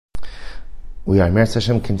We are Meretz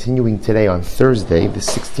Hashem continuing today on Thursday, the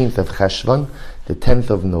 16th of Cheshvan, the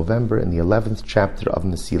 10th of November, in the 11th chapter of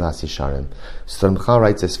Mesilas Yesharim. So Ramchal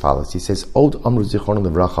writes as follows. He says, Od Amru Zichron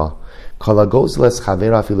Livracha, Kol hagoz les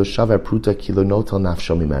chavera afilu shaver pruta ki lo notel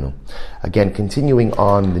nafsho mimenu. Again, continuing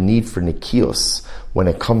on the need for nikios when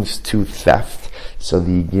it comes to theft. So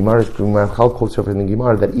the Gemara quotes over in the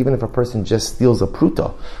Gemara that even if a person just steals a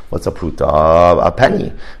pruta, what's a pruta? A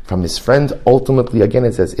penny from his friend, ultimately, again,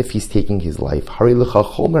 it's as if he's taking his life. Hari lecha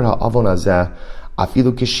chomer ha'avon hazeh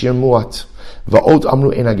afilu kishir muat. Va'od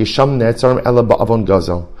amru ena gesham ne'etzarim ela ba'avon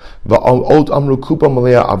gazel. Va'od amru kupa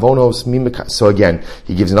malea avonos mimika. So again,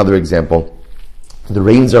 he gives another example. The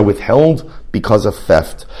rains are withheld because of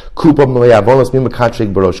theft. Kupa malea avonos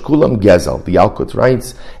mimakatrek barosh kulam gezel. The Yalkut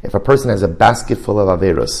writes, if a person has a basket full of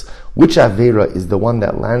averos, which avera is the one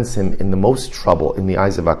that lands him in the most trouble in the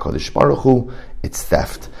eyes of HaKadosh Baruch Hu? It's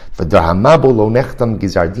theft. The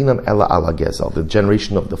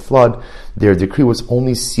generation of the flood, their decree was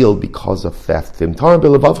only sealed because of theft. So remember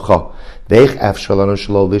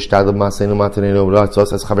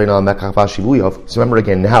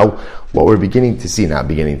again, now what we're beginning to see,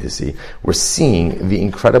 we're seeing the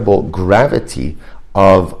incredible gravity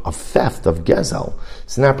of theft, of gezel.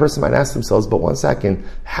 So now a person might ask themselves, but one second,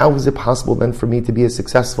 how is it possible then for me to be a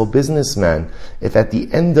successful businessman if at the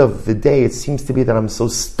end of the day it seems to be that I'm so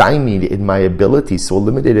stymied in my ability, so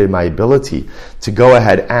limited in my ability to go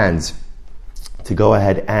ahead and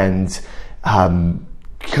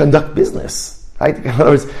conduct business, right? In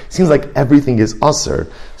other words, it seems like everything is usher.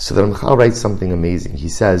 So the Ramchal writes something amazing. He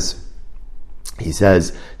says,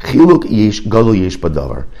 Chiluk yesh gadol yesh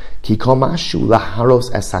badavar ki kol mashu laharos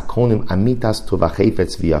es hakonim amitas tov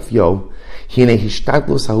hachefetz v'yafyo hine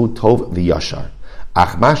hishtadlus hahu tov v'yashar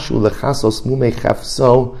ach mashu lechasos mumei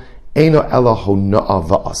chefso eino ela hona'a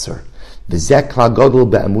v'aser v'zeh klal gadol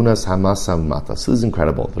be'emunas hamasa v'mata. So this is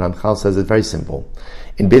incredible. The Ramchal says it's very simple.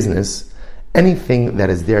 In business, anything that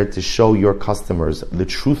is there to show your customers the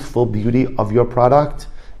truthful beauty of your product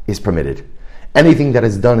is permitted. Anything that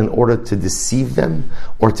is done in order to deceive them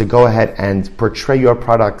or to go ahead and portray your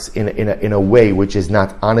products in a way which is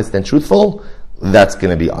not honest and truthful, that's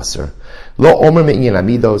going to be asur. Lo omer me'inyan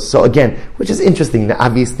amidos. So again, which is interesting. Now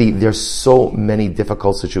obviously, there's so many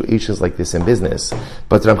difficult situations like this in business.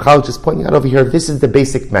 But Ramchal just pointing out over here, this is the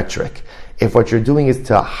basic metric. If what you're doing is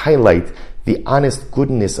to highlight the honest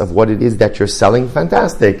goodness of what it is that you're selling,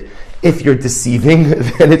 fantastic. If you're deceiving,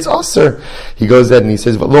 then it's asur. He goes ahead and he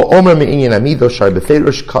says, "Lo omer me'inyan amido shar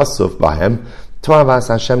befeirush kasuf bahem to'avas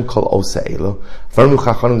Hashem kol osa elo v'arnu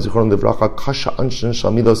chachanim zichron livracha kasha anshin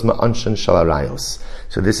shal midos ma'anshin shal arayos."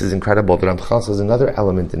 So this is incredible. The Ramchal says another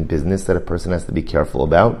element in business that a person has to be careful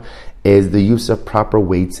about is the use of proper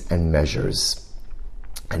weights and measures.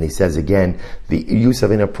 And he says again, the use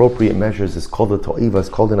of inappropriate measures is called a to'iva, is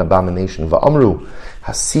called an abomination. Va'amru,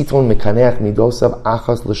 hasiton mekaneach midosav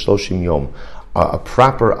achas l'shloshim yom. A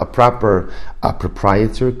proper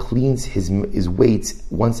proprietor cleans his weights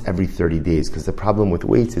once every 30 days. Because the problem with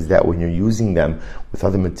weights is that when you're using them with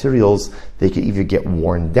other materials, they could either get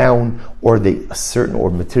worn down or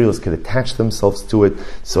materials could attach themselves to it.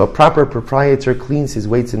 So a proper proprietor cleans his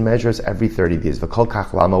weights and measures every 30 days. V'kol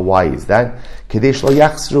kach lama, why is that? Kadesh lo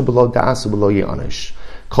yachsru b'lo da'asu b'lo ye'anish.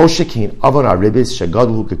 Kol shekin avon aribis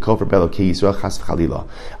shegadlu kekofer belo ke Yisrael chas v'chalila.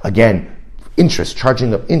 Again,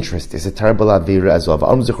 charging of interest is a terrible avera as well.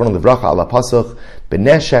 V'arum zichron livracha ala pasach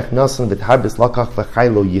b'neshech nasan v'tarbis lakach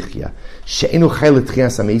v'chaylo yichya she'enu chaylo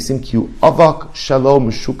tchias ameisim ki hu avak shalom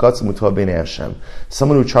meshukatz mutah b'nei Hashem.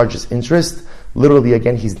 Someone who charges interest, literally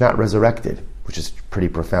again, he's not resurrected, which is pretty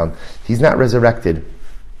profound. He's not resurrected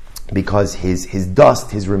because his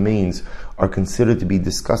dust, his remains, are considered to be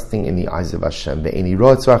disgusting in the eyes of Hashem. So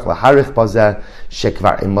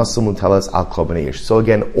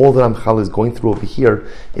again, all the Ramchal is going through over here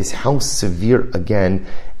is how severe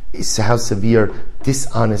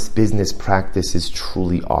dishonest business practices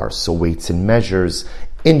truly are. So weights and measures,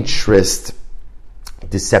 interest,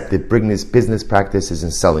 deceptive business practices in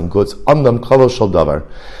selling goods.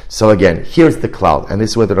 So again, here's the klal, and this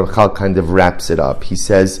is where the Ramchal kind of wraps it up. He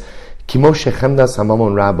says, just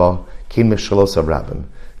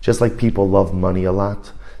like people love money a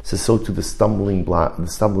lot, so too the stumbling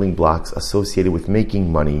blocks associated with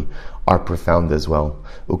making money are profound as well.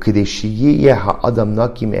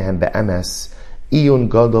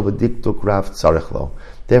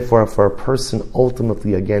 Therefore, for a person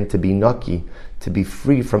ultimately again to be naki, to be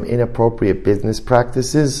free from inappropriate business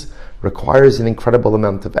practices, requires an incredible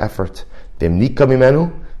amount of effort.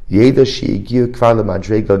 Yeda she'igiu kvar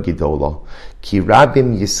lemadrega gidola. Ki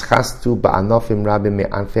rabim yischastu ba'anofim rabim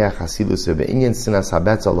me'anfei ha'chasidus ve'inyan sinas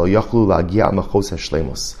ha'betza lo yochlu la'agia mechos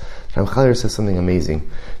ha'shleimus. Ramchal says something amazing.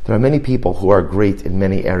 There are many people who are great in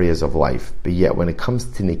many areas of life, but yet when it comes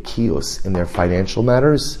to nikios in their financial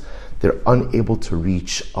matters, they're unable to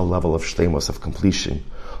reach a level of shleimus, of completion.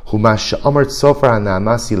 Humash amart sofar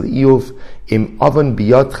ha'na'amasi l'iyuv im oven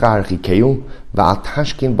biyotcha archikeu va'al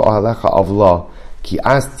tashkin ba'alecha avla ki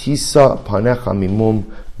az tisa panecha mimum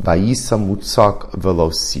va'yisa mutzak velo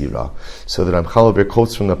sira. So the Ramchal over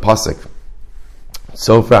quotes from the pasuk.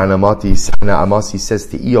 Sofra Amasi says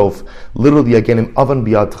to Eov, literally again, in avan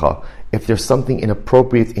biyadcha, if there's something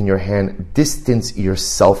inappropriate in your hand, distance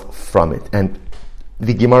yourself from it. And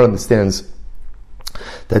the Gemara understands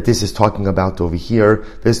that this is talking about over here.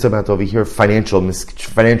 This is about over here financial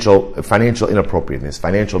inappropriateness,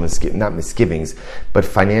 not misgivings, but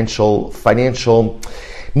financial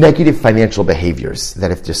negative financial behaviors. That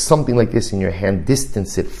if there's something like this in your hand,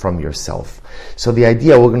 distance it from yourself. So the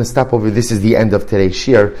idea, we're going to stop over, this is the end of today's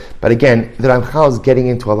shir, but again, the Ramchal is getting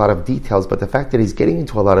into a lot of details, but the fact that he's getting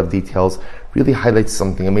into a lot of details really highlights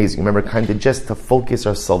something amazing. Remember, kind of just to focus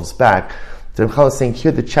ourselves back, the Ramchal is saying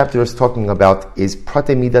here, the chapter is talking about is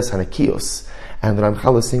Prate Midas Hanakios, and the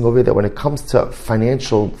Ramchal is saying over here that when it comes to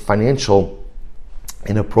financial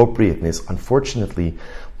inappropriateness, unfortunately,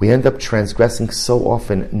 we end up transgressing so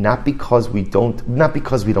often, not because we don't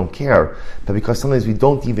care, but because sometimes we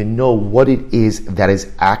don't even know what it is that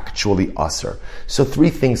is actually usur. So 3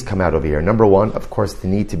 things come out of here. Number 1, of course, the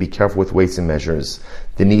need to be careful with weights and measures,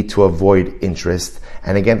 the need to avoid interest.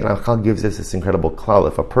 And again, the Ramchal gives us this incredible klal.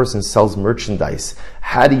 If a person sells merchandise,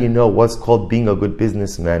 how do you know what's called being a good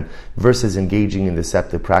businessman versus engaging in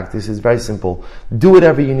deceptive practices? Very simple. Do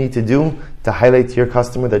whatever you need to do to highlight to your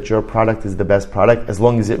customer that your product is the best product, as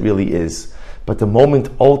long as it really is. But the moment,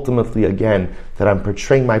 ultimately, again, that I'm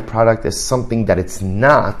portraying my product as something that it's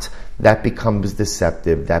not, that becomes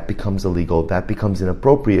deceptive, that becomes illegal, that becomes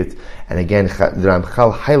inappropriate. And again, the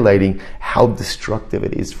Ramchal highlighting how destructive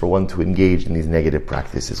it is for one to engage in these negative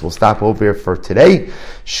practices. We'll stop over here for today.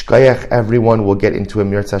 Shkoyach, everyone. We'll get into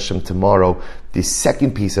Amir Hashem tomorrow. The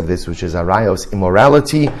second piece of this, which is Arayos,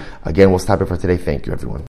 immorality. Again, we'll stop it for today. Thank you, everyone.